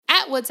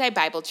At Woodside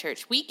Bible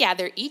Church, we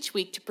gather each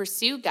week to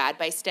pursue God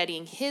by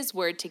studying His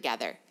Word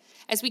together.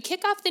 As we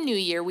kick off the new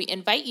year, we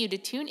invite you to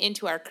tune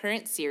into our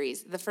current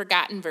series, The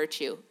Forgotten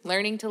Virtue,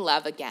 Learning to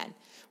Love Again,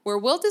 where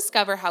we'll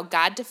discover how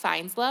God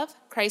defines love,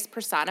 Christ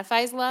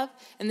personifies love,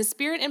 and the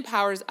Spirit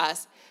empowers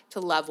us to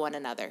love one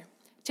another.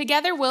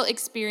 Together, we'll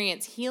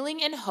experience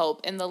healing and hope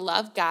in the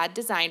love God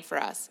designed for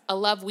us, a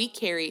love we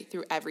carry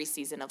through every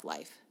season of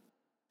life.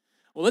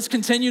 Well, let's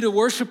continue to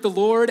worship the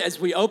Lord as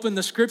we open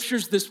the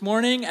scriptures this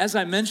morning. As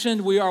I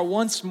mentioned, we are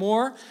once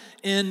more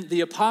in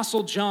the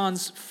Apostle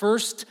John's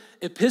first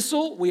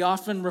epistle. We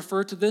often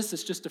refer to this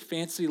as just a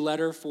fancy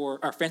word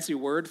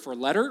for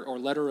letter or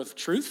letter of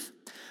truth.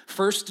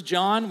 1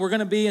 John, we're going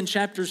to be in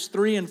chapters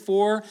 3 and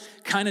 4,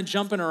 kind of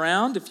jumping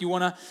around. If you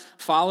want to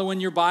follow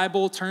in your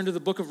Bible, turn to the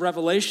book of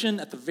Revelation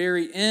at the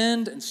very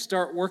end and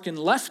start working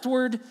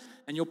leftward,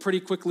 and you'll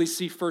pretty quickly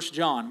see 1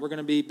 John. We're going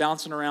to be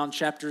bouncing around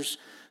chapters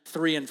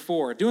 3 and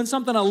 4. Doing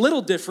something a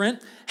little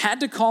different,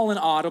 had to call an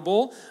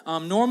audible.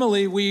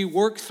 Normally we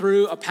work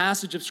through a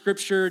passage of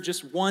scripture,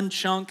 just one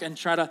chunk, and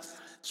try to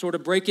sort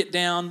of break it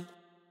down.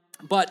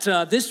 But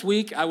this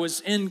week I was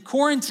in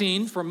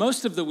quarantine for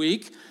most of the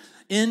week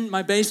in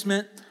my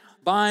basement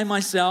by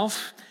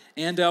myself.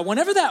 And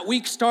whenever that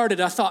week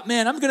started, I thought,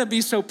 man, I'm going to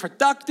be so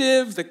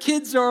productive. The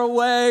kids are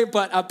away.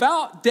 But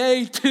about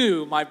day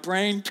 2, my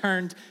brain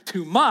turned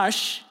to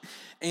mush.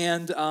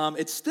 And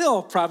it's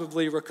still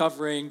probably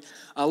recovering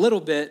a little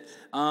bit.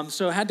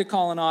 So I had to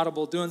call an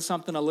audible, doing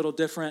something a little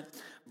different.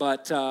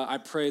 But I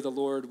pray the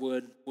Lord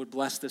would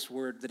bless this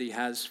word that he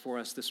has for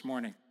us this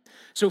morning.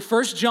 So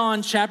 1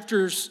 John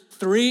chapters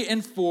 3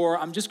 and 4,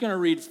 I'm just going to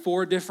read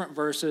 4 different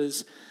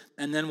verses,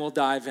 and then we'll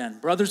dive in.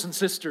 Brothers and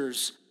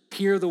sisters,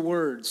 hear the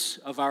words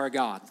of our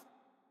God.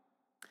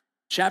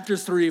 Chapter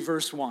 3,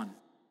 verse 1.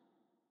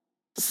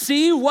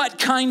 See what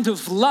kind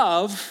of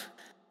love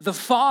the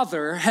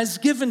Father has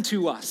given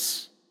to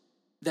us,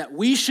 that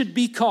we should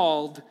be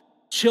called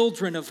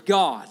children of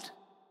God,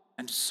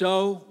 and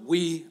so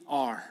we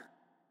are.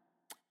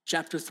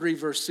 Chapter 3,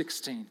 verse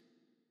 16.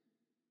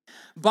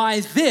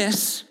 By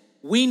this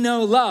we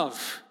know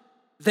love,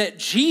 that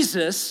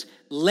Jesus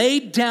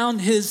laid down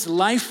his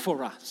life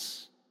for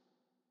us.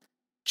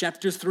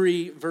 Chapter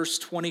 3, verse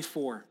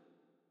 24.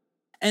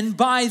 And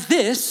by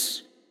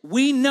this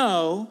we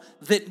know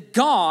that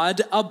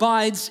God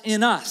abides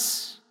in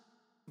us,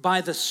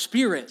 by the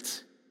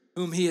Spirit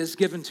whom he has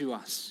given to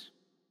us.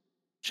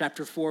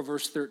 Chapter 4,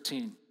 verse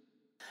 13.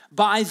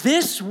 By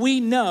this we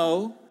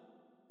know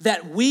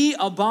that we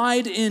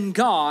abide in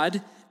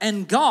God,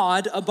 and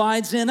God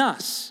abides in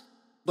us,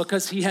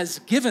 because he has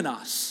given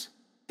us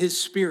his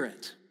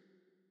Spirit.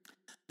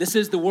 This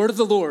is the word of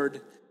the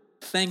Lord.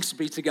 Thanks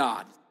be to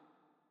God.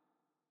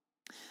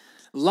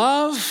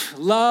 Love,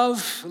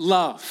 love,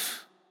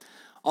 love.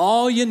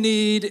 All you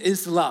need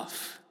is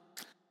love.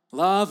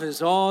 Love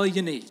is all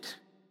you need.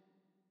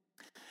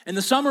 In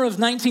the summer of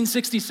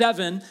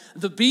 1967,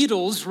 the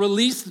Beatles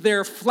released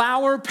their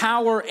flower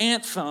power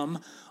anthem,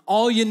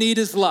 All You Need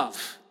Is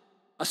Love,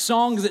 a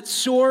song that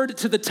soared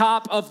to the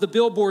top of the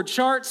Billboard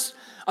charts,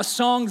 a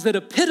song that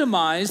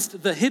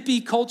epitomized the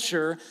hippie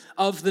culture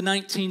of the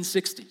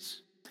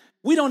 1960s.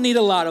 We don't need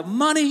a lot of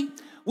money.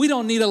 We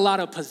don't need a lot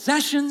of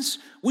possessions.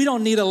 We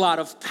don't need a lot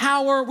of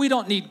power. We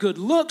don't need good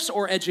looks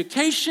or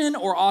education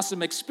or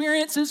awesome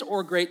experiences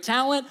or great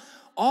talent.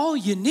 All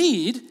you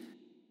need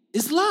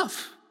is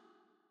love.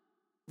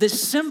 This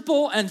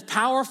simple and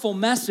powerful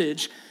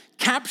message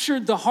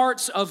captured the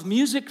hearts of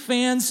music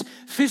fans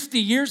 50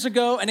 years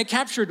ago, and it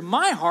captured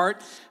my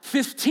heart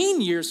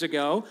 15 years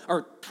ago,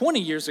 or 20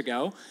 years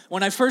ago,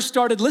 when I first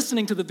started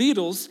listening to the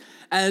Beatles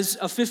as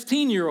a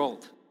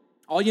 15-year-old.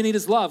 All You Need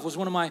Is Love was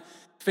one of my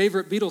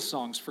favorite Beatles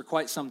songs for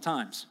quite some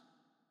time.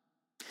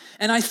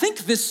 And I think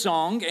this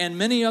song, and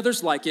many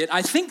others like it,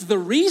 I think the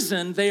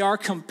reason they are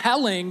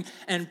compelling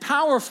and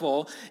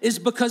powerful is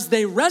because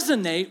they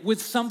resonate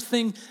with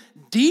something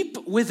deep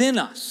within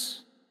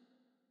us.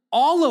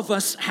 All of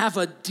us have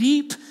a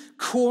deep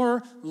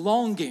core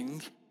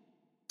longing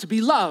to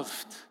be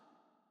loved,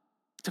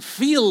 to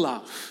feel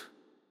love,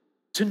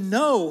 to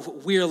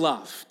know we're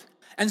loved.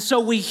 And so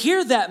we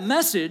hear that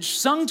message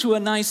sung to a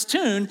nice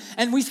tune,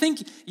 and we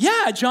think,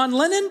 yeah, John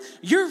Lennon,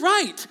 you're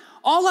right.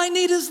 All I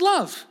need is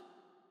love.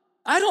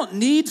 I don't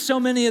need so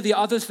many of the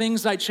other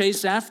things I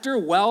chase after,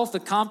 wealth,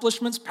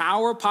 accomplishments,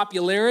 power,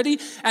 popularity.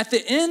 At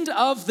the end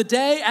of the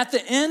day, at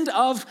the end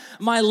of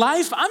my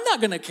life, I'm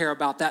not going to care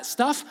about that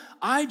stuff.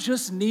 I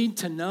just need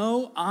to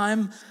know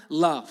I'm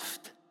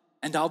loved,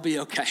 and I'll be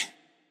okay.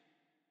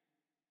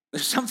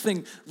 There's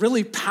something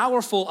really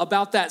powerful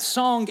about that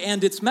song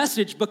and its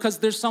message, because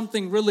there's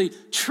something really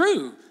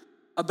true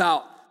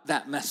about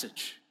that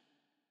message.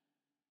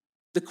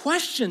 The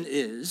question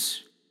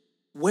is,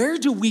 where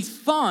do we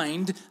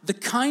find the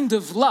kind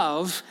of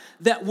love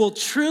that will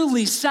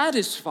truly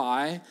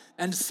satisfy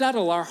and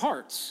settle our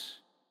hearts?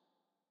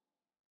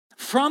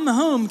 From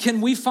whom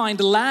can we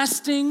find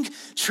lasting,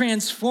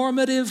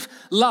 transformative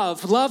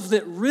love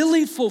that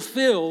really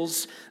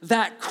fulfills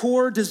that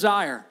core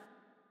desire?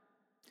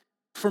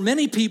 For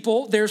many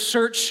people, their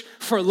search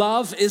for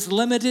love is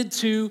limited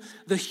to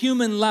the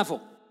human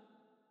level.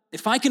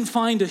 If I can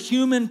find a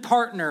human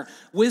partner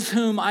with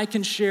whom I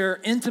can share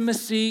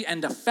intimacy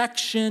and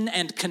affection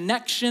and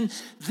connection,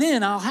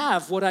 then I'll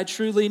have what I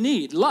truly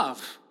need,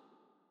 love.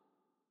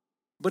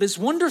 But as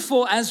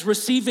wonderful as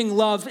receiving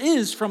love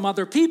is from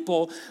other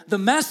people, the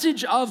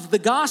message of the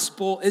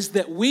gospel is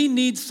that we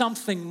need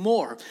something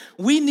more.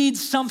 We need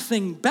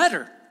something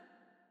better.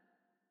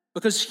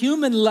 Because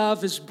human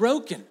love is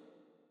broken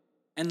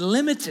and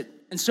limited.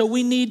 And so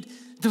we need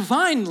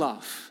divine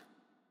love,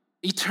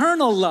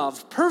 eternal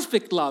love,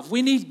 perfect love.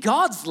 We need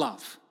God's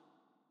love.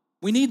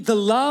 We need the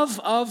love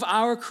of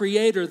our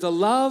Creator, the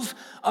love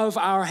of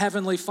our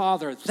Heavenly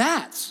Father.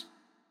 That's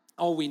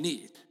all we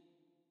need.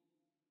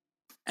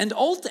 And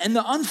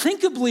the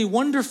unthinkably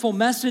wonderful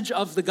message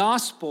of the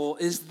gospel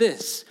is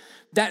this,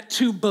 that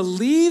to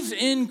believe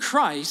in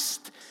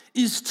Christ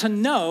is to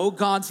know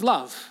God's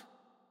love.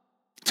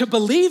 To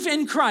believe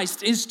in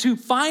Christ is to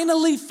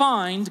finally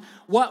find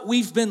what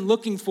we've been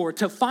looking for,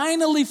 to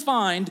finally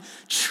find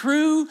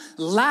true,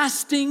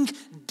 lasting,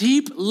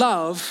 deep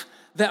love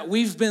that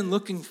we've been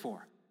looking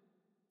for.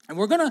 And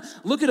we're going to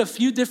look at a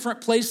few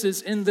different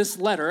places in this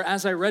letter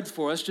as I read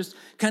for us, just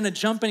kind of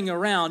jumping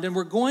around. And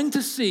we're going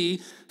to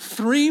see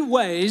 3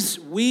 ways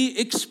we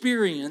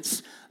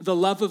experience the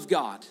love of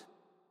God.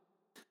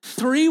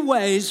 3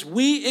 ways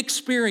we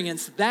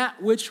experience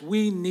that which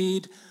we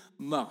need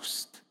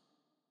most,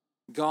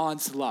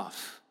 God's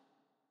love.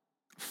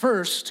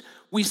 First,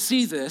 we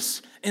see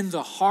this in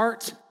the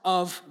heart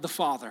of the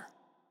Father.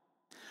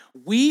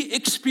 We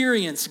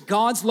experience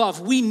God's love.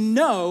 We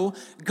know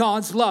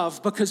God's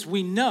love because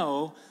we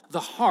know the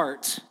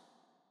heart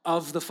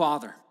of the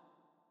Father.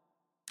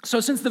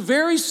 So since the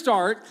very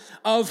start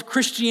of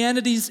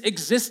Christianity's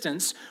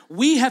existence,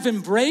 we have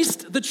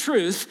embraced the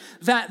truth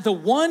that the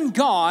one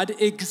God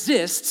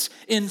exists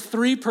in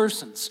 3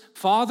 persons,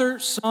 Father,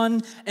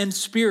 Son, and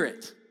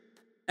Spirit.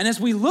 And as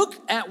we look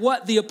at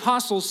what the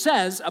apostle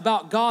says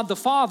about God the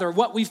Father,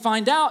 what we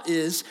find out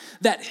is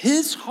that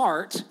his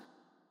heart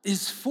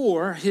is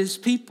for his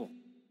people.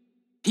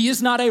 He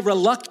is not a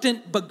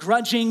reluctant,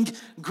 begrudging,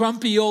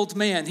 grumpy old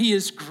man. He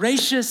is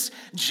gracious,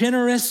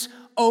 generous,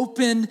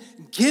 open,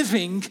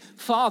 giving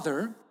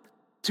Father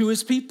to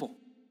his people.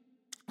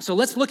 So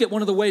let's look at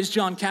one of the ways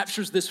John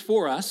captures this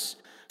for us.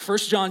 1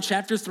 John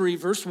chapter 3,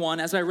 verse 1,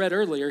 as I read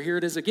earlier, here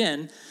it is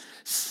again.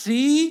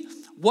 See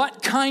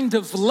what kind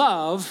of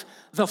love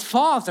the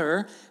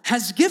Father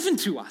has given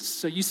to us.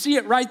 So you see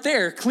it right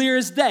there, clear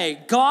as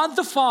day. God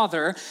the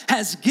Father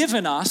has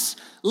given us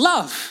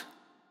love.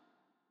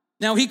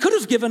 Now, he could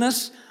have given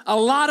us a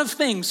lot of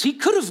things. He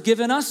could have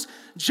given us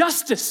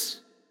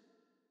justice.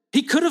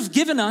 He could have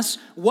given us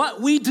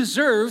what we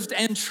deserved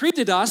and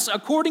treated us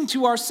according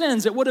to our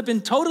sins. It would have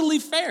been totally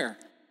fair.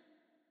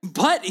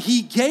 But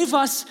he gave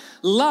us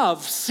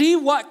love. See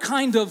what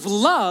kind of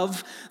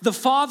love the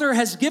Father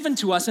has given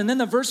to us. And then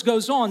the verse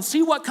goes on,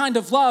 see what kind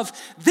of love.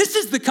 This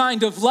is the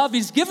kind of love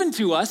he's given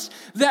to us,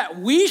 that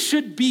we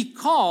should be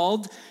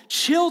called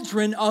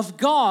children of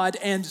God.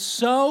 And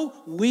so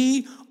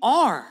we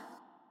are.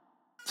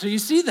 So you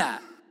see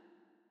that?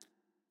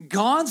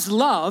 God's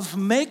love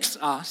makes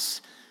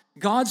us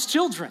God's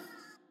children.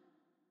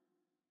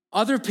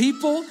 Other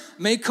people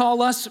may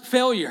call us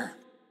failure.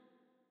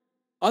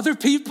 Other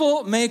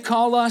people may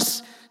call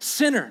us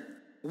sinner.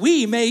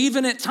 We may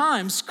even at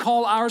times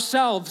call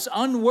ourselves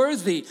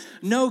unworthy,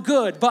 no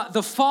good. But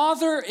the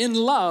Father in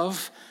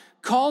love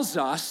calls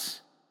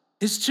us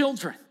his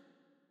children.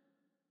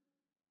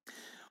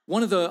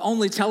 One of the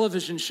only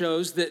television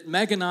shows that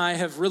Meg and I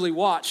have really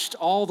watched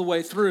all the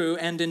way through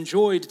and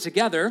enjoyed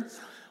together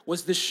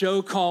was this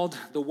show called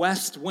The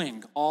West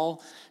Wing,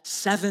 all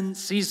 7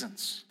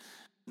 seasons.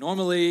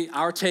 Normally,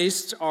 our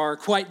tastes are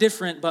quite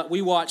different, but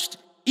we watched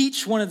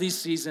each one of these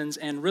seasons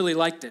and really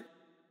liked it.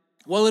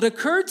 Well, it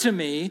occurred to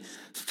me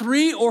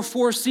 3 or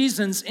 4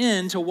 seasons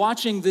into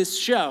watching this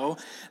show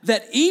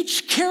that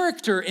each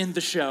character in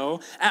the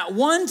show at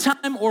one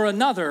time or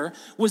another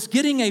was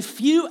getting a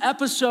few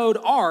episode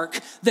arc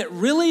that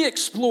really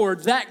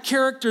explored that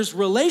character's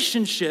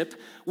relationship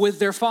with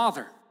their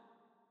father.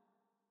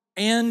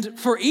 And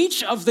for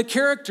each of the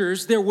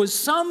characters, there was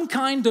some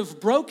kind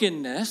of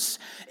brokenness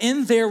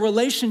in their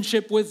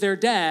relationship with their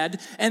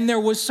dad, and there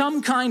was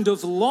some kind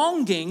of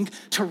longing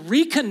to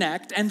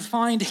reconnect and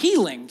find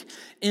healing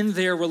in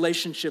their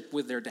relationship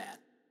with their dad.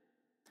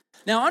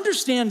 Now,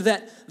 understand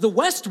that The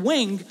West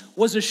Wing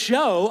was a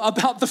show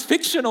about the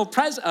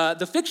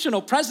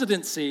fictional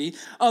presidency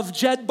of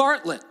Jed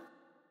Bartlett,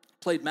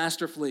 played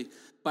masterfully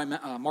by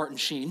Martin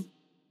Sheen.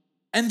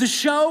 And the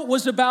show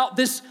was about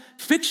this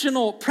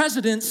fictional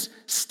president's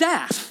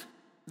staff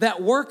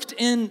that worked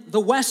in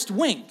the West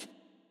Wing.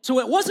 So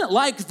it wasn't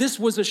like this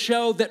was a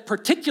show that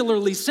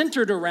particularly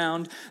centered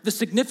around the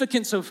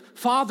significance of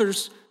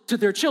fathers to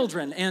their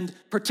children and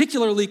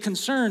particularly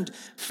concerned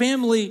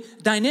family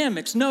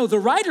dynamics. No, the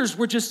writers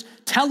were just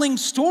telling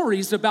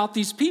stories about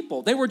these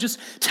people. They were just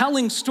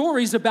telling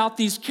stories about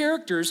these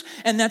characters,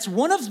 and that's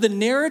one of the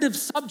narrative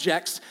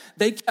subjects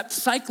they kept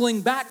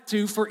cycling back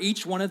to for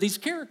each one of these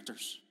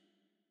characters.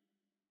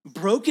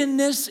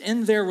 Brokenness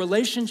in their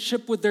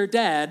relationship with their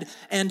dad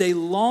and a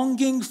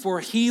longing for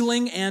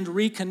healing and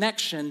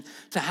reconnection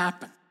to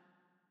happen.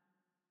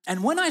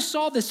 And when I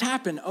saw this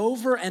happen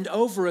over and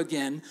over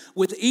again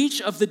with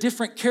each of the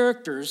different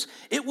characters,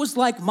 it was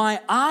like my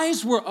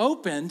eyes were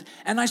opened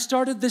and I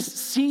started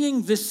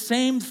seeing this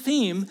same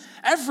theme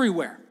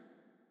everywhere.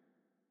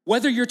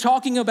 Whether you're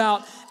talking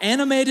about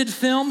animated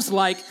films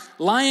like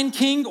Lion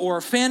King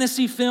or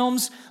fantasy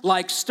films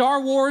like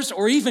Star Wars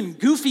or even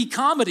goofy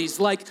comedies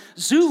like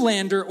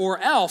Zoolander or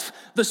Elf,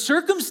 the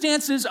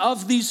circumstances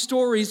of these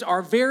stories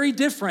are very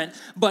different,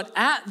 but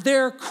at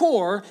their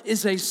core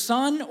is a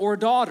son or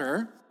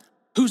daughter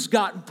who's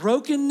got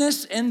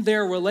brokenness in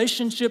their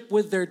relationship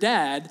with their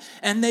dad,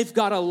 and they've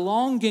got a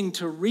longing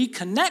to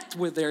reconnect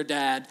with their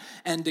dad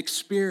and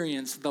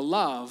experience the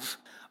love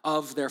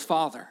of their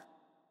father.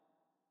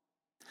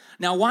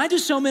 Now, why do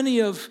so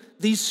many of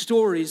these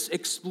stories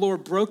explore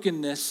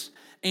brokenness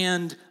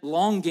and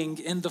longing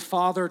in the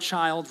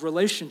father-child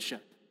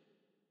relationship?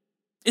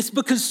 It's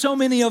because so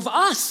many of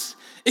us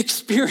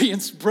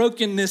experience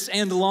brokenness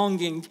and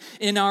longing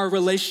in our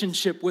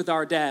relationship with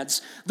our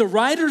dads. The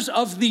writers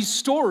of these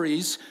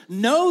stories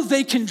know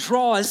they can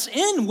draw us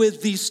in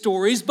with these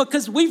stories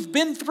because we've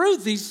been through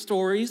these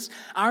stories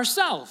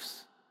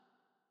ourselves.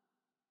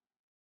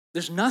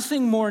 There's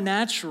nothing more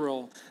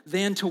natural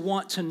than to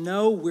want to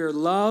know we're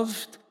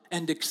loved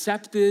and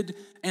accepted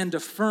and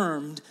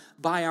affirmed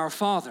by our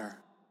Father.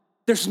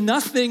 There's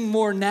nothing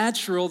more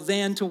natural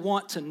than to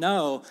want to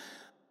know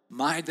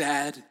my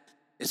dad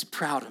is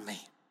proud of me.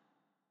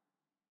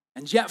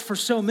 And yet for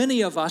so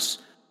many of us,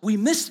 we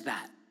miss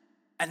that.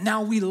 And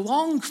now we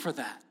long for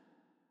that.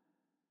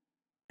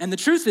 And the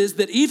truth is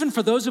that even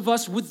for those of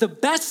us with the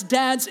best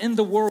dads in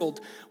the world,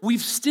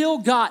 we've still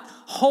got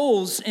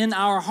holes in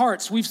our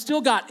hearts. We've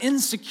still got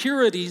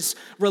insecurities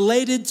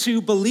related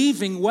to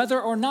believing whether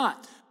or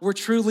not we're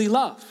truly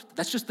loved.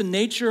 That's just the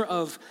nature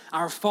of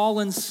our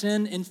fallen,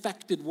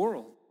 sin-infected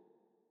world.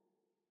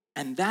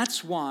 And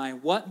that's why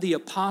what the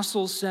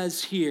apostle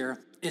says here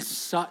is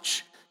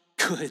such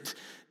good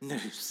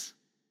news.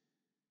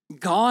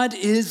 God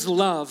is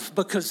love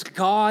because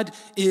God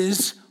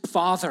is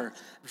Father,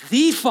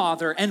 the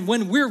Father. And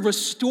when we're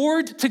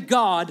restored to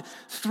God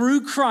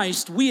through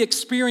Christ, we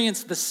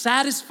experience the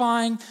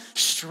satisfying,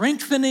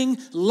 strengthening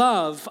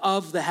love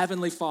of the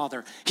Heavenly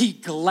Father. He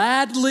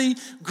gladly,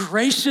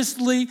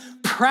 graciously,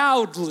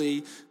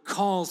 proudly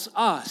calls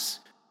us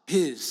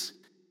His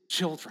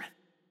children.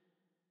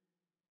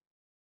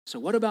 So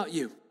what about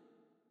you?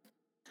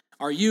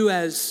 Are you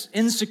as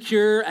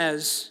insecure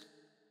as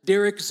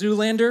Derek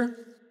Zoolander?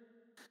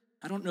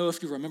 I don't know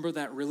if you remember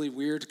that really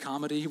weird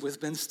comedy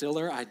with Ben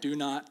Stiller. I do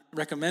not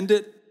recommend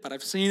it, but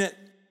I've seen it.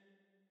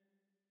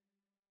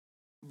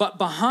 But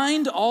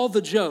behind all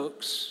the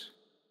jokes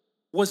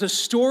was a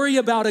story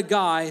about a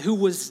guy who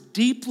was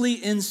deeply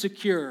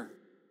insecure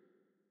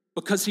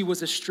because he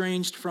was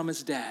estranged from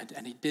his dad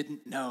and he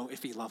didn't know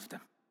if he loved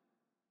him.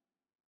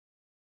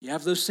 You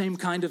have those same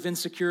kind of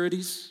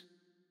insecurities?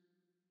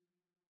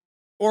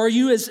 Or are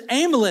you as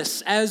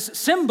aimless as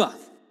Simba?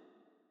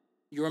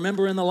 You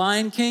remember in The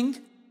Lion King?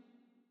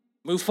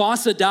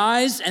 Mufasa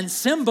dies and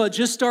Simba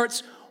just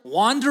starts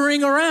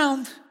wandering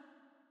around,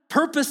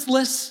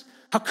 purposeless,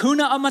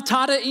 Hakuna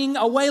Matata-ing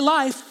away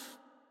life.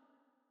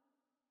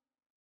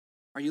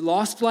 Are you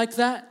lost like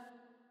that?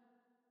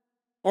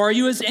 Or are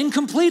you as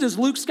incomplete as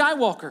Luke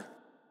Skywalker,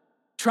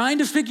 trying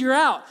to figure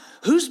out,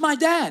 who's my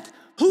dad?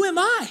 Who am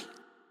I?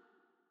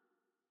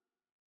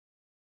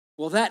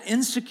 Well, that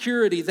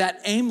insecurity,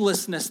 that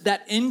aimlessness,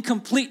 that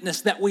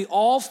incompleteness that we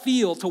all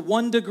feel to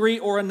one degree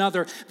or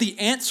another, the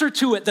answer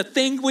to it, the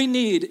thing we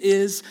need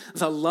is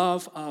the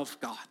love of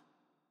God.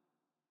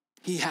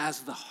 He has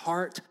the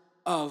heart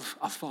of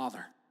a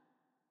father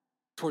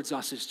towards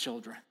us as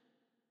children.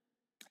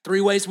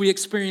 3 ways we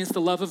experience the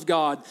love of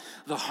God: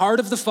 the heart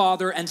of the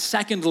Father, and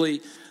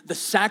secondly, the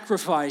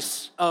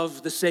sacrifice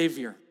of the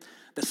Savior.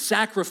 The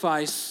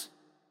sacrifice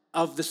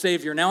of the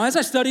Savior. Now, as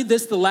I studied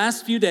this the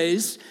last few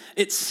days,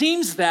 it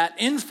seems that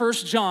in 1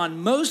 John,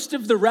 most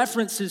of the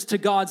references to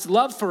God's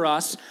love for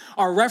us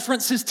are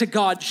references to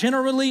God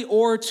generally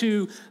or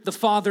to the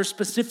Father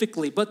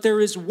specifically. But there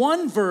is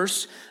one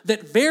verse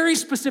that very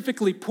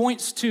specifically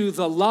points to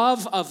the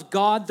love of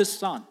God the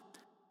Son,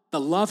 the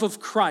love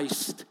of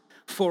Christ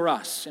for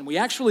us. And we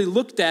actually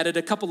looked at it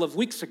a couple of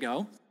weeks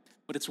ago,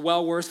 but it's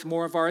well worth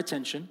more of our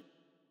attention.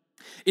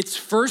 It's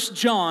 1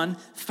 John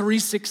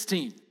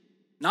 3:16.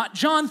 Not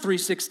John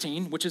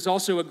 3:16, which is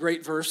also a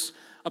great verse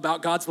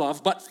about God's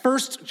love, but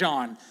 1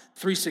 John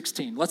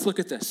 3:16. Let's look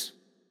at this.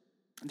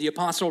 The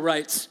apostle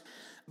writes,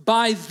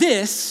 "By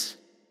this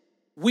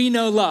we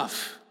know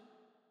love."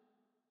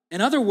 In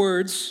other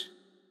words,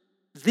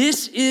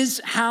 this is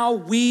how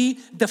we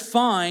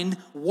define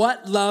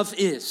what love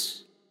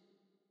is.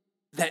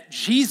 that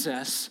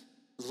Jesus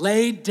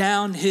laid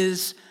down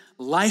his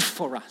life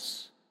for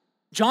us.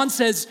 John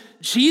says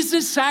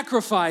Jesus'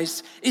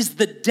 sacrifice is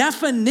the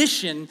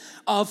definition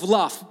of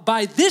love.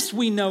 By this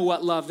we know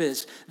what love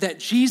is, that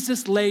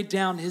Jesus laid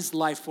down his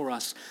life for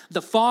us.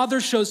 The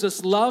Father shows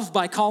us love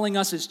by calling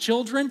us his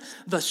children.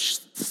 The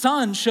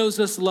Son shows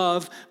us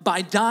love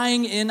by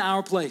dying in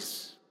our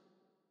place.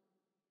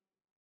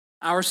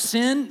 Our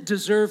sin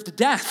deserved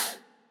death.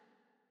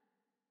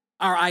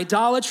 Our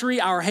idolatry,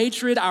 our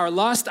hatred, our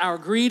lust, our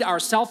greed, our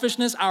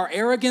selfishness, our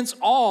arrogance,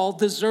 all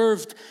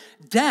deserved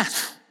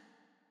death.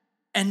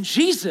 And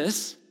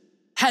Jesus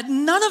had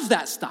none of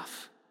that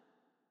stuff.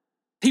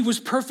 He was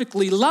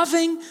perfectly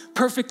loving,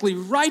 perfectly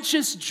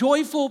righteous,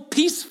 joyful,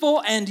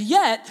 peaceful, and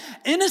yet,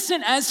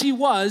 innocent as he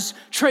was,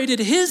 traded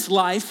his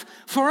life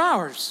for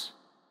ours.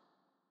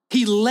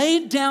 He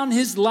laid down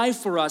his life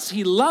for us.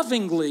 He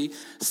lovingly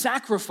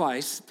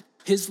sacrificed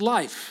his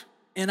life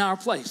in our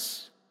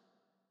place.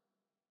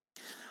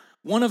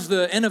 One of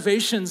the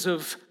innovations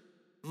of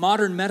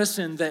modern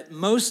medicine that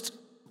most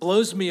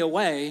blows me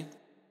away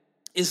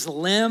is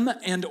limb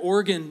and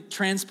organ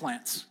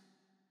transplants.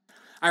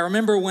 I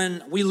remember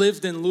when we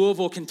lived in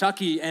Louisville,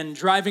 Kentucky, and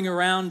driving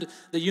around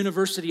the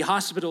university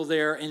hospital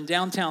there in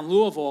downtown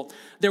Louisville,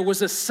 there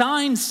was a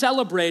sign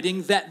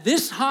celebrating that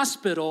this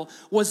hospital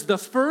was the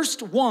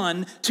first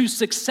one to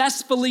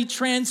successfully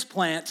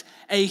transplant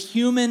a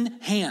human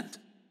hand.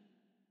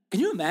 Can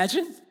you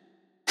imagine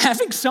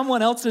having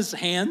someone else's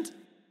hand?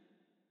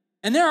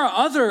 And there are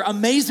other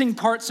amazing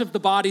parts of the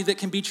body that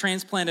can be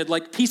transplanted,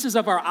 like pieces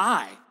of our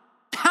eye.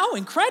 How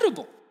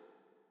incredible!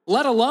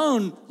 Let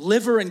alone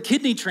liver and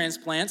kidney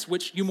transplants,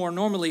 which you more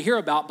normally hear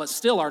about, but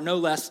still are no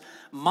less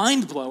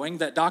mind-blowing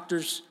that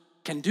doctors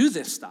can do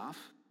this stuff.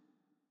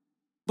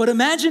 But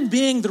imagine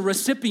being the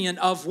recipient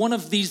of one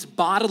of these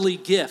bodily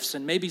gifts,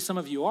 and maybe some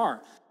of you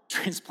are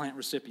transplant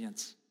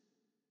recipients.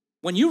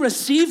 When you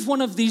receive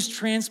one of these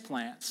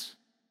transplants,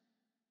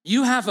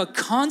 you have a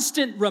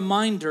constant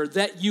reminder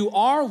that you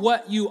are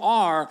what you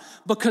are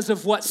because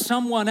of what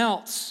someone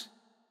else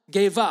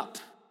gave up.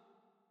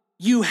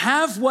 You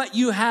have what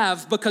you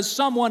have because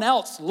someone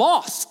else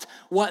lost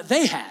what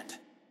they had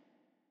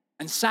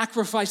and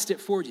sacrificed it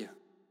for you.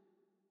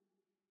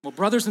 Well,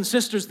 brothers and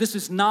sisters, this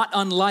is not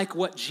unlike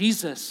what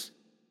Jesus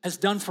has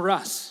done for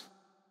us.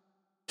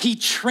 He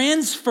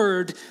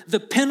transferred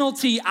the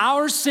penalty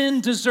our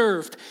sin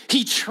deserved.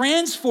 He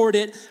transferred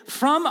it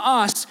from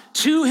us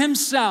to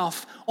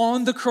himself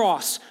on the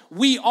cross.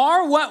 We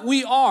are what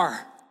we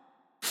are.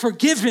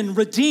 Forgiven,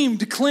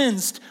 redeemed,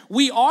 cleansed.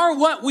 We are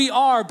what we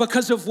are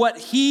because of what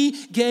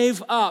he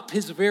gave up,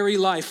 his very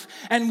life.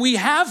 And we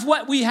have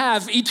what we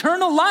have,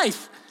 eternal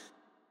life.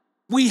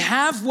 We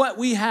have what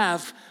we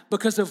have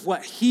because of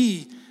what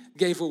he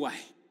gave away.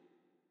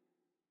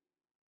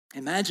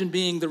 Imagine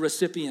being the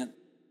recipient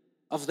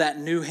of that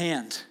new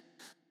hand.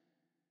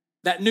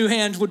 That new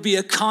hand would be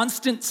a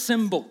constant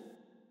symbol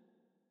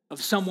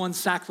of someone's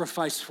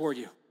sacrifice for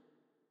you.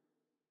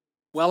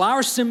 Well,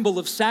 our symbol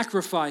of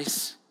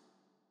sacrifice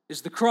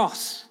is the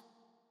cross.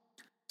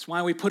 That's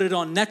why we put it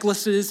on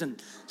necklaces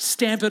and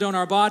stamp it on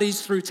our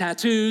bodies through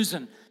tattoos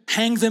and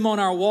hang them on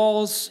our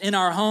walls in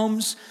our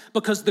homes,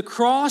 because the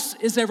cross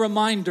is a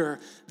reminder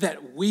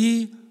that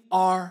we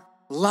are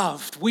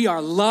loved. We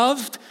are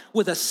loved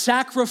with a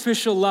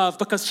sacrificial love,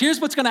 because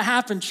here's what's gonna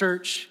happen,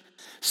 church.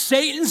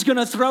 Satan's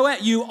gonna throw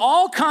at you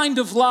all kind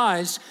of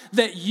lies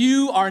that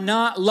you are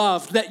not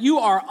loved, that you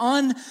are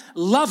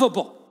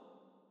unlovable.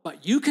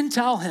 But you can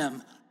tell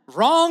him,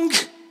 wrong,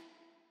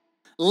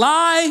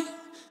 lie,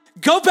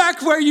 go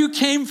back where you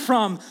came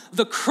from.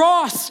 The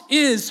cross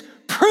is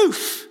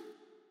proof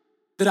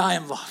that I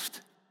am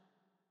loved.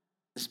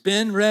 As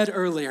Ben read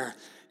earlier,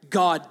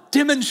 God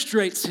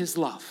demonstrates his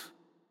love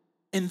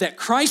in that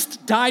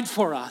Christ died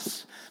for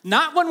us,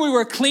 not when we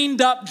were cleaned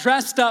up,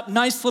 dressed up,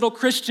 nice little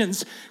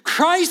Christians.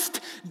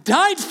 Christ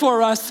died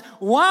for us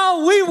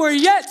while we were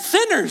yet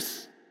sinners.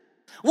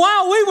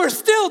 While we were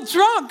still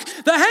drunk,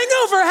 the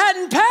hangover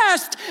hadn't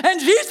passed, and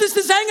Jesus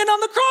is hanging on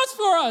the cross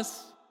for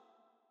us.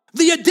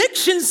 The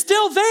addiction's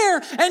still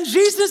there, and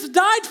Jesus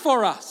died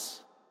for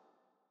us.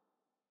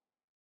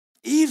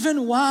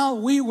 Even while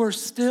we were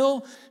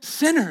still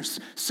sinners.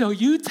 So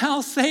you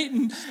tell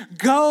Satan,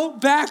 go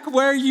back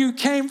where you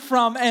came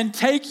from and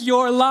take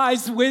your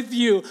lies with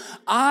you.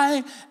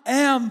 I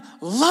am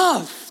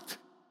loved.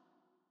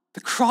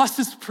 The cross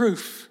is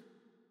proof.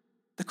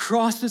 The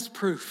cross is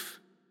proof.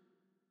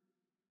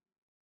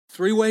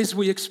 3 ways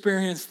we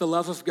experience the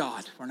love of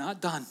God. We're not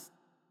done.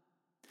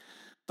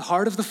 The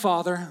heart of the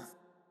Father,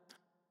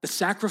 the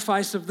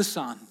sacrifice of the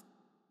Son,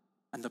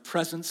 and the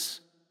presence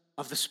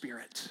of the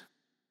Spirit.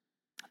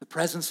 The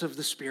presence of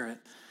the Spirit.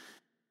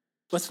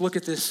 Let's look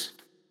at this.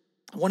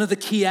 One of the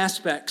key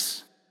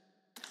aspects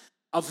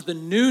of the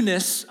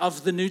newness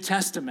of the New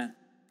Testament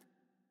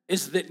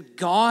is that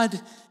God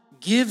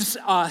gives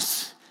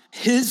us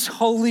his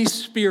Holy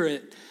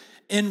Spirit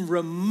in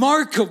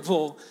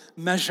remarkable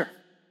measure.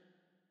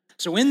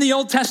 So in the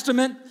Old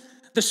Testament,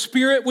 the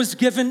Spirit was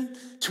given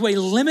to a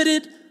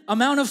limited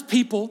amount of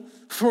people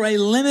for a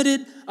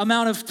limited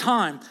amount of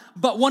time.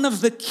 But one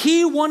of the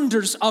key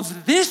wonders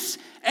of this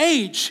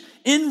age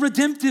in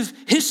redemptive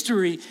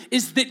history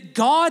is that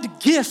God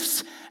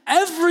gifts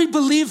every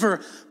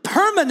believer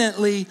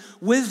permanently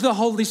with the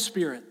Holy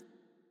Spirit.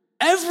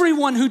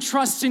 Everyone who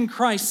trusts in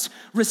Christ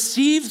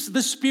receives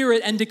the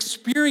Spirit and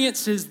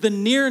experiences the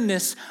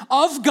nearness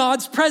of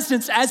God's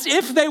presence as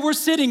if they were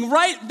sitting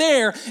right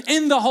there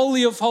in the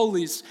Holy of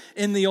Holies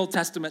in the Old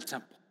Testament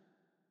temple.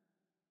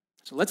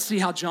 So let's see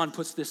how John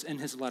puts this in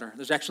his letter.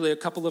 There's actually a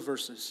couple of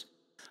verses.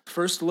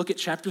 First, look at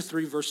chapter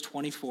 3, verse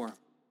 24.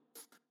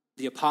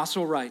 The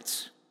apostle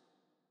writes,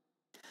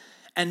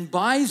 "And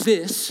by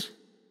this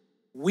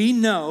we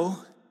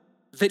know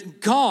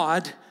that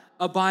God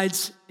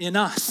abides in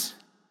us,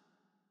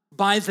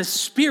 by the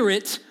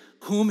Spirit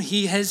whom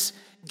he has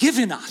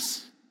given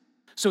us."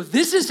 So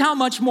this is how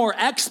much more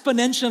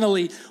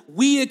exponentially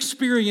we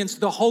experience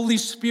the Holy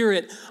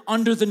Spirit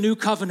under the new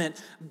covenant.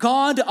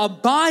 God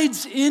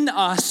abides in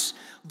us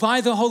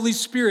by the Holy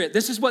Spirit.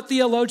 This is what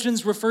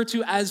theologians refer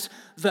to as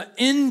the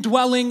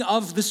indwelling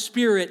of the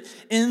Spirit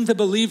in the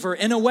believer,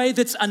 in a way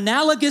that's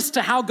analogous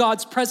to how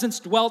God's presence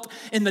dwelt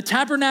in the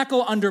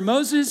tabernacle under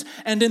Moses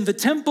and in the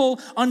temple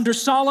under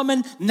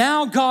Solomon.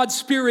 Now God's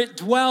Spirit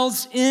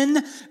dwells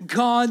in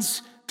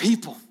God's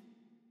people.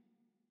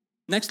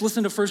 Next,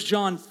 listen to 1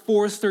 John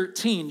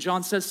 4:13.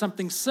 John says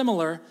something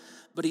similar,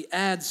 but he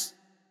adds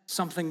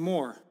something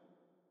more.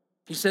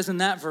 He says in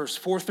that verse,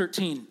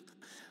 4:13,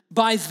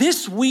 "By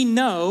this we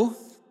know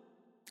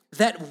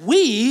that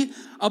we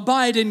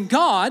abide in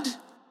God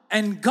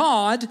and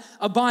God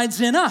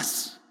abides in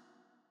us,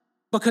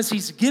 because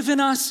he's given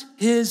us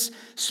his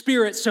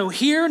Spirit." So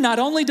here, not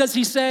only does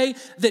he say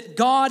that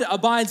God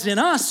abides in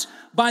us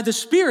by the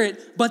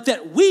Spirit, but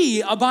that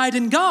we abide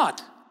in God.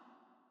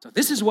 So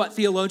this is what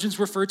theologians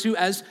refer to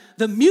as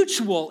the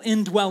mutual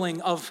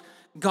indwelling of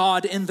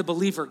God in the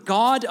believer.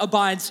 God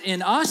abides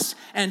in us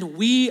and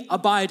we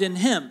abide in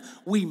him.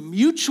 We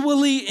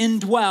mutually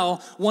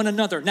indwell one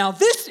another. Now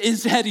this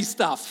is heady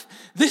stuff.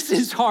 This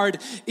is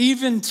hard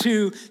even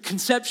to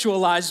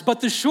conceptualize, but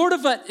the short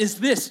of it is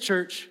this,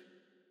 church.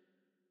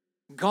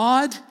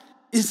 God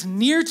is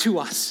near to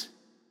us.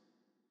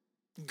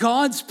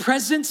 God's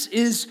presence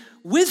is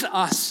with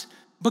us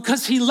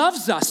because he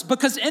loves us.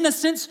 Because in a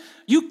sense,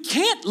 you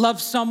can't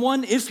love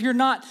someone if you're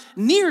not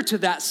near to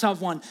that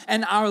someone.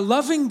 And our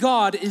loving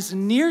God is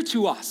near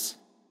to us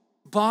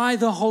by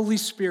the Holy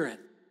Spirit.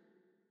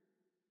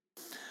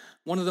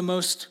 One of the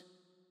most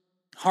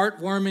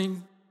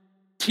heartwarming,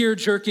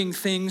 tear-jerking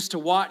things to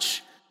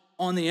watch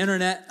on the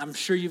internet, I'm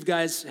sure you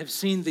guys have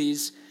seen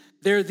these.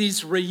 There are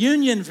these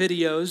reunion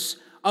videos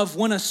of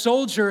when a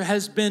soldier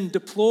has been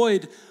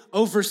deployed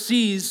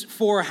overseas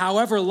for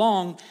however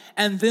long,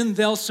 and then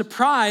they'll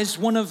surprise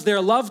one of their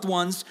loved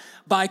ones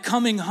by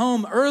coming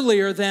home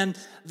earlier than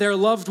their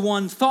loved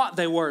one thought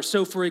they were.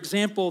 So for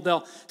example,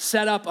 they'll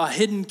set up a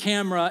hidden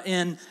camera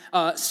in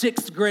a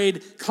 6th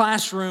grade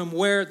classroom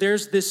where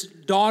there's this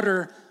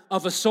daughter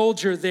of a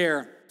soldier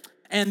there.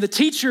 And the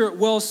teacher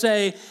will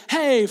say,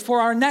 "Hey,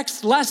 for our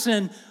next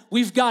lesson,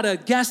 we've got a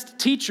guest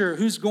teacher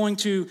who's going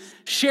to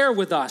share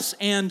with us."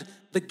 And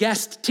the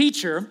guest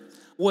teacher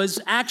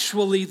was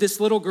actually this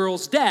little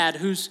girl's dad,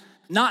 who's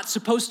not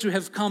supposed to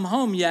have come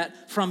home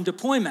yet from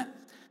deployment.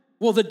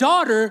 Well, the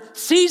daughter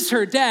sees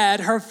her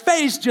dad, her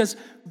face just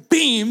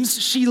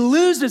beams, she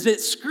loses it,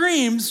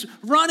 screams,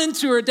 run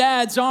into her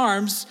dad's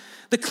arms.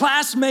 The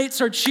classmates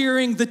are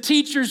cheering, the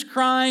teacher's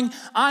crying.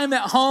 I'm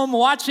at home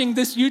watching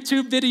this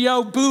YouTube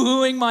video,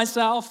 boo-hooing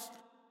myself.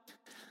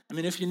 I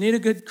mean, if you need a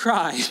good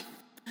cry,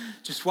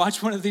 just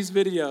watch one of these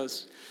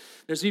videos.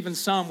 There's even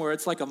some where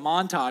it's like a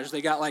montage.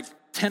 They got like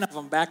 10 of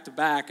them back to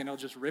back and it'll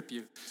just rip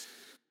you.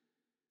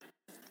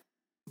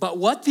 But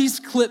what these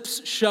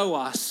clips show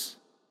us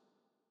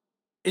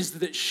is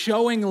that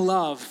showing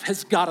love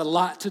has got a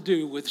lot to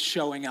do with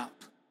showing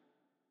up.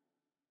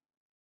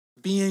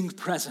 Being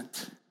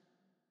present,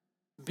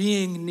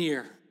 being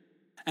near.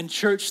 And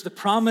church, the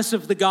promise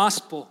of the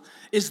gospel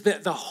is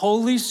that the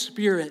Holy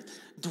Spirit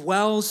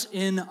dwells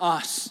in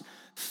us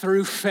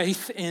through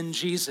faith in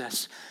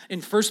Jesus.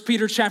 In 1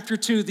 Peter chapter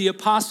 2, the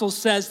apostle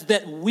says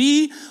that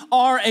we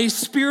are a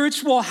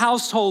spiritual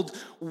household.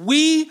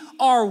 We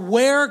are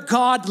where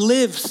God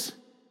lives.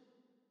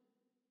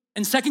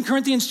 In 2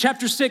 Corinthians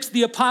chapter 6,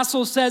 the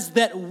apostle says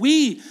that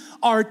we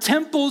are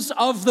temples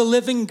of the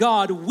living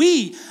God.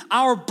 We,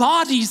 our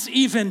bodies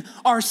even,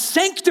 are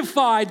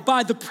sanctified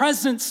by the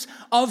presence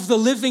of the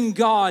living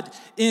God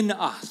in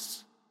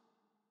us.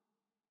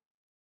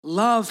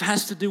 Love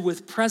has to do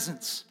with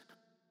presence.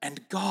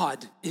 And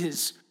God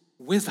is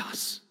with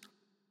us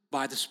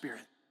by the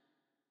Spirit.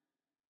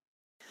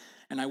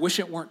 And I wish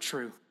it weren't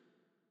true.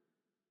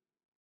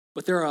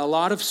 But there are a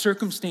lot of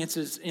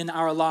circumstances in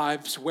our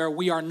lives where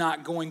we are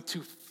not going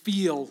to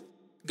feel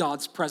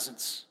God's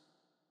presence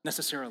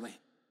necessarily.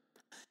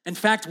 In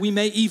fact, we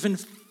may even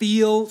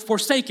feel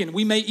forsaken.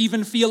 We may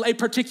even feel a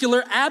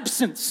particular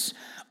absence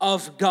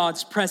of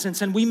God's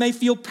presence. And we may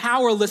feel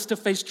powerless to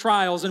face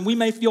trials, and we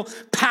may feel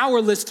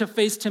powerless to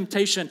face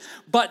temptation.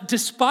 But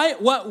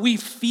despite what we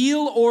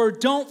feel or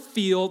don't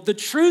feel, the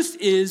truth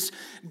is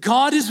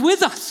God is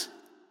with us.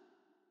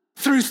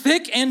 Through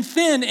thick and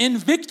thin, in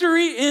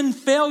victory, in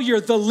failure,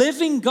 the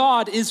living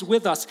God is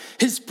with us.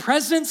 His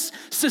presence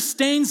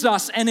sustains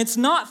us, and it's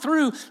not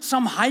through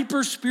some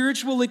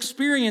hyper-spiritual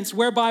experience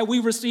whereby we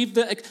receive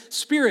the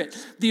Spirit.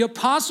 The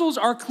apostles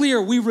are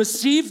clear. We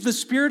receive the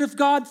Spirit of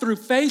God through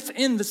faith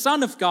in the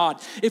Son of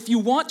God. If you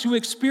want to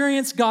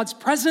experience God's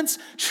presence,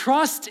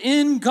 trust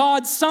in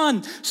God's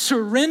Son.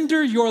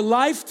 Surrender your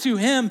life to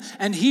Him,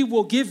 and He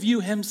will give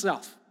you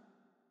Himself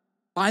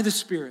by the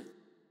Spirit.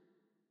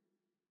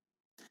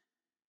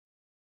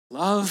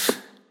 Love,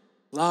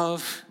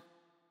 love,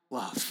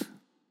 love.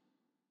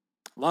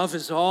 Love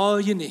is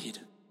all you need.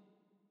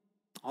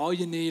 All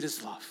you need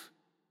is love.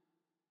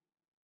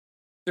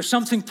 There's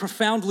something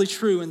profoundly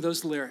true in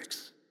those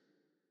lyrics.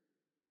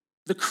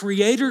 The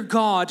Creator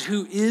God,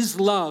 who is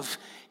love,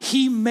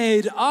 He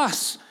made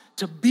us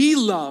to be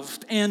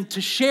loved and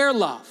to share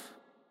love.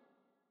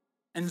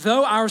 And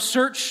though our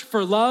search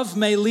for love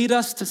may lead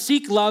us to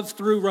seek love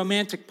through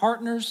romantic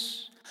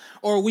partners,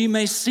 or we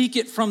may seek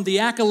it from the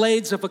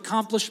accolades of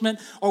accomplishment,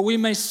 or we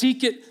may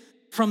seek it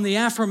from the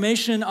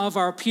affirmation of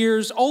our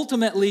peers.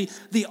 Ultimately,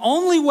 the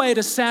only way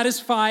to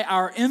satisfy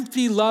our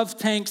empty love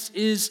tanks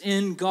is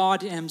in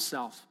God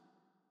Himself.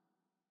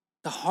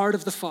 The heart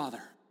of the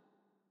Father,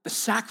 the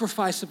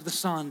sacrifice of the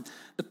Son,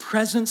 the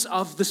presence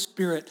of the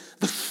Spirit,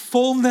 the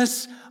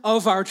fullness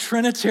of our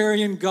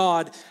Trinitarian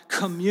God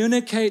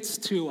communicates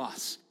to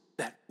us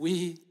that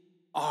we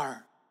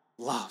are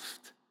loved.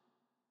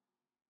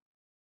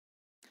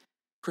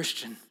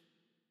 Christian,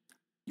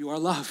 you are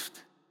loved.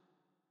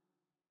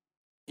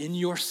 In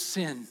your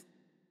sin,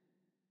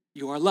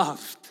 you are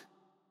loved.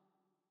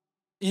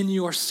 In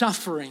your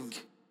suffering,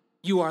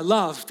 you are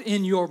loved.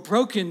 In your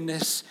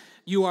brokenness,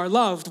 you are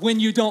loved. When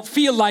you don't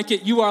feel like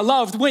it, you are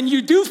loved. When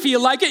you do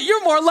feel like it,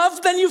 you're more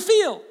loved than you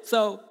feel.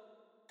 So,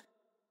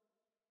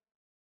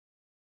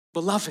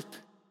 beloved,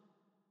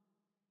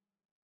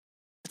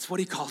 that's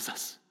what He calls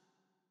us.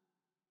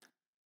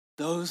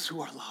 Those who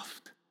are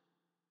loved.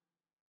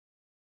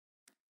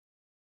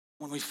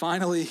 When we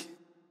finally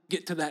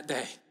get to that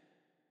day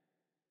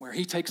where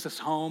He takes us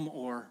home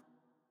or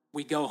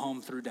we go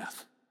home through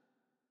death,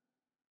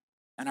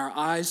 and our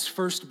eyes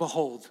first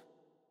behold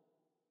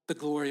the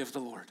glory of the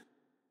Lord,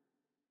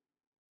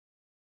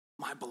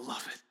 my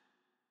beloved,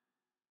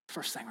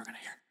 first thing we're going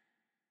to hear.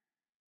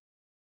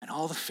 And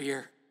all the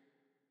fear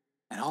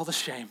and all the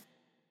shame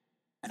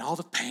and all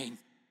the pain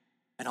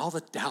and all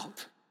the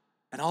doubt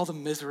and all the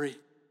misery,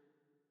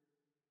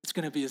 it's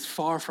going to be as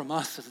far from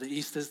us as the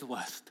east is the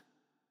west.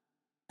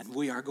 And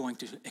we are going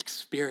to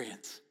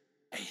experience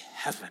a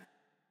heaven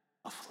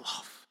of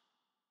love.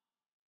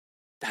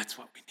 That's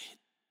what we need.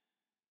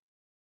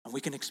 And we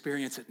can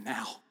experience it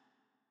now.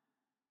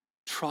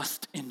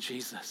 Trust in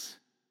Jesus.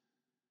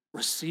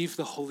 Receive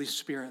the Holy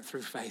Spirit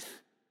through faith.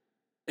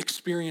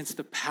 Experience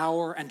the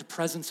power and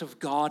presence of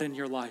God in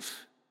your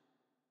life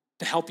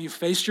to help you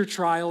face your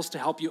trials, to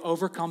help you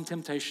overcome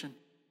temptation.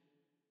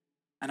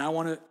 And I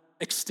want to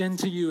extend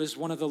to you, as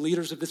one of the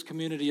leaders of this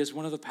community, as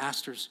one of the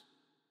pastors,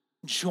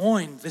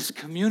 join this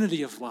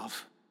community of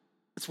love.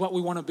 It's what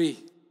we want to be.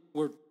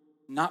 We're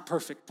not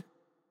perfect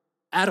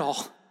at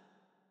all,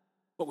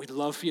 but we'd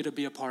love for you to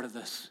be a part of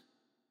this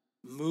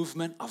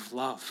movement of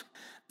love.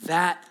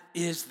 That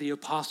is the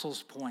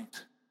apostle's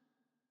point.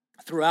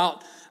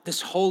 Throughout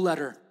this whole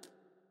letter,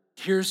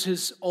 here's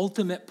his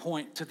ultimate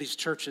point to these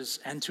churches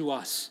and to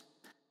us.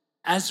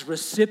 As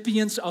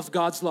recipients of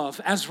God's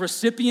love, as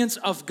recipients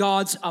of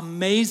God's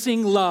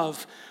amazing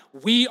love,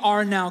 we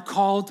are now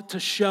called to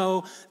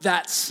show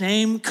that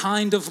same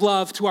kind of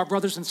love to our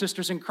brothers and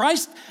sisters in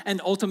Christ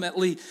and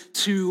ultimately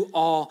to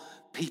all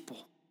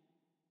people.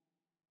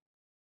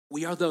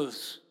 We are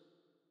those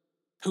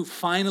who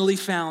finally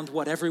found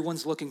what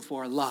everyone's looking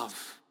for,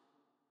 love.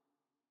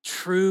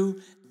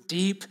 True,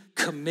 deep,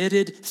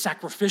 committed,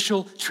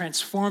 sacrificial,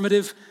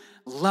 transformative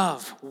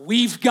love.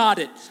 We've got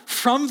it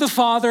from the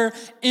Father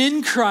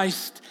in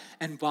Christ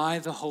and by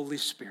the Holy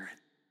Spirit.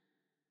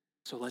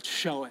 So let's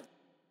show it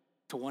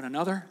to one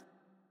another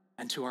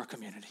and to our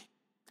community.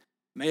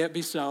 May it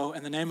be so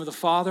in the name of the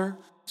Father,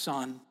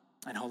 Son,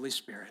 and Holy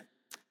Spirit.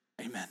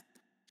 Amen.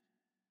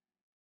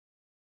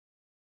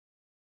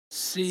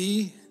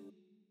 See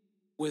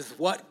with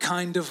what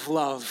kind of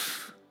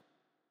love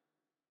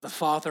the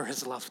Father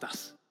has loved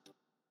us.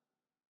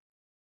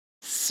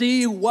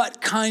 See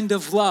what kind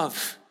of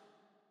love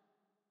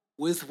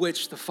with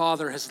which the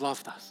Father has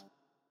loved us.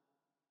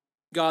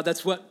 God,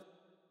 that's what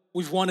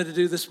we've wanted to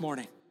do this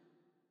morning,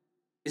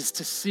 is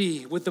to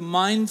see with the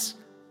minds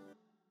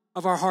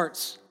of our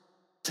hearts,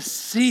 to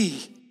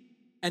see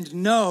and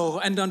know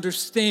and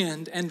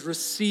understand and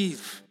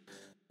receive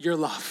your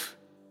love.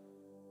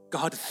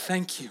 God,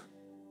 thank you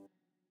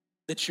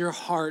that your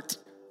heart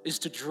is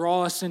to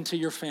draw us into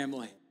your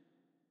family,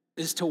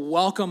 is to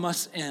welcome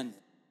us in.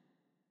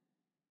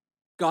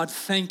 God,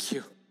 thank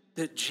you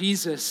that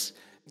Jesus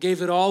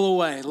gave it all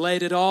away,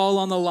 laid it all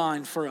on the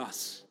line for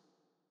us.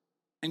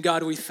 And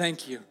God, we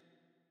thank you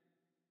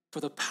for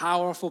the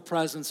powerful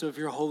presence of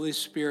your Holy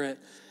Spirit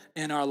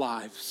in our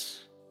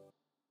lives.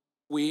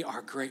 We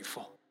are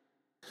grateful.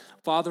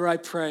 Father, I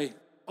pray,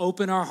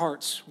 open our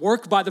hearts,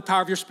 work by the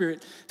power of your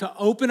Spirit to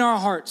open our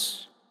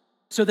hearts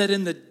so that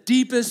in the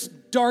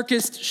deepest,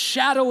 darkest,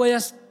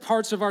 shadowiest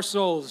parts of our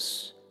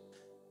souls,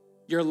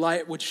 your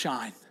light would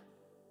shine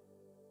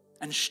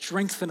and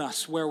strengthen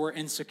us where we're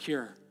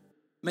insecure.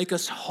 Make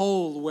us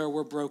whole where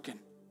we're broken.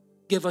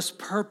 Give us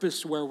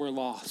purpose where we're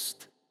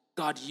lost.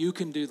 God, you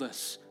can do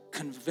this.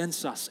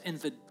 Convince us in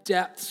the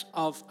depths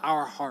of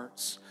our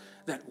hearts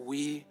that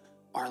we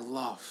are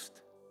loved.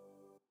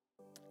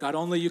 God,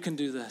 only you can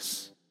do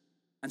this.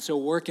 And so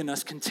work in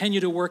us, continue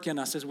to work in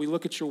us as we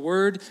look at your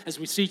word, as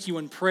we seek you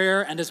in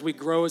prayer, and as we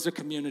grow as a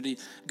community.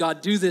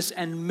 God, do this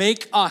and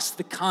make us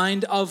the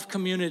kind of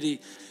community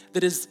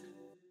that is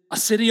a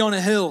city on a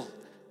hill,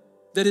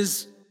 that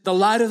is the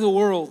light of the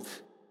world,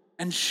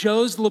 and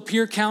shows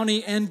Lapeer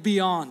County and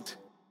beyond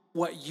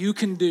what you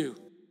can do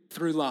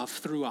through love,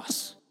 through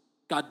us.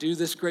 God, do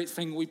this great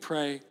thing, we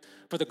pray,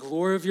 for the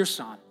glory of your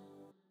Son,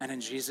 and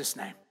in Jesus'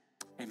 name,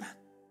 amen.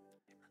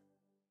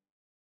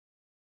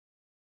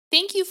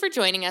 Thank you for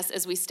joining us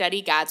as we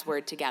study God's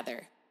Word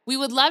together. We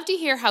would love to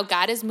hear how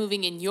God is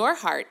moving in your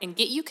heart and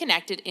get you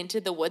connected into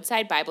the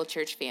Woodside Bible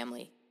Church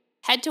family.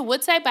 Head to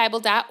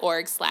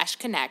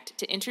woodsidebible.org/connect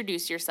to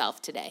introduce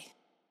yourself today.